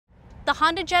The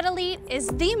HondaJet Elite is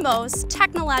the most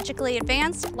technologically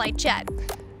advanced light jet.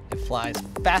 It flies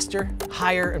faster,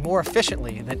 higher, and more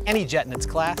efficiently than any jet in its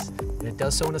class, and it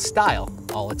does so in a style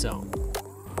all its own.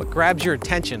 What grabs your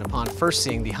attention upon first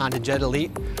seeing the HondaJet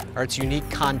Elite are its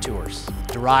unique contours.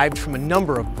 Derived from a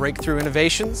number of breakthrough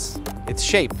innovations, its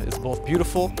shape is both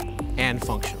beautiful and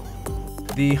functional.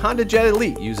 The HondaJet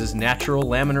Elite uses natural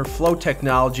laminar flow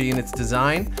technology in its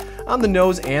design on the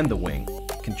nose and the wing,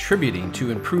 contributing to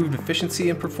improved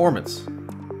efficiency and performance.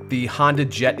 The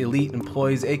HondaJet Elite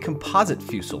employs a composite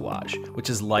fuselage, which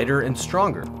is lighter and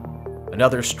stronger.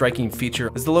 Another striking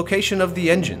feature is the location of the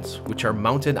engines, which are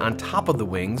mounted on top of the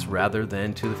wings rather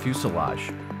than to the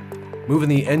fuselage. Moving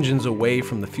the engines away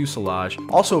from the fuselage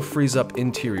also frees up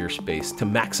interior space to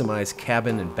maximize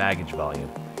cabin and baggage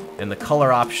volume. And the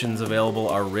color options available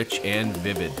are rich and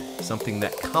vivid, something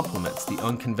that complements the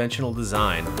unconventional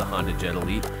design of the HondaJet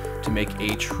Elite to make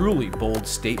a truly bold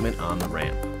statement on the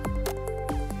ramp.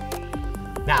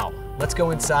 Now, let's go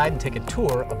inside and take a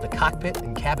tour of the cockpit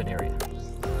and cabin area.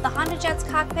 The HondaJet's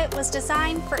cockpit was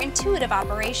designed for intuitive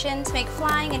operation to make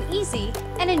flying an easy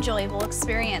and enjoyable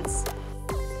experience.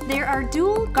 There are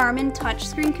dual Garmin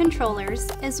touchscreen controllers,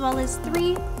 as well as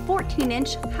 3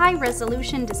 14-inch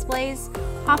high-resolution displays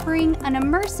offering an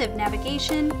immersive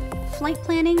navigation, flight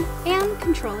planning, and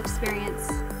control experience.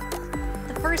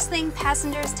 The first thing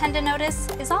passengers tend to notice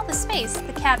is all the space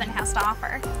the cabin has to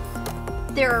offer.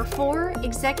 There are 4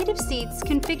 executive seats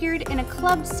configured in a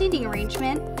club seating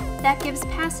arrangement that gives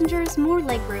passengers more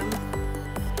legroom.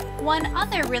 One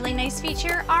other really nice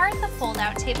feature are the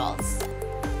fold-out tables.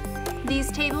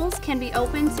 These tables can be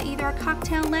opened to either a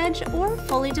cocktail ledge or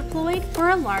fully deployed for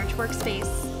a large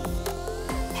workspace.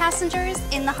 Passengers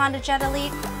in the HondaJet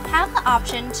Elite have the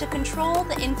option to control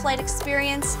the in-flight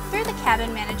experience through the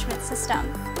cabin management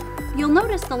system. You'll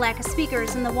notice the lack of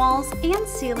speakers in the walls and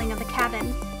ceiling of the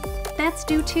cabin. That's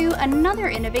due to another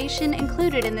innovation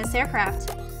included in this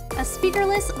aircraft, a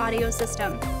speakerless audio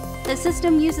system. The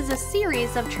system uses a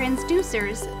series of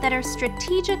transducers that are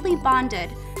strategically bonded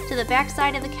to the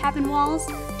backside of the cabin walls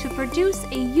to produce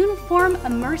a uniform,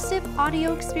 immersive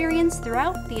audio experience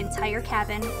throughout the entire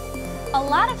cabin. A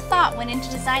lot of thought went into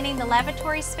designing the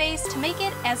lavatory space to make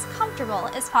it as comfortable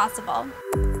as possible.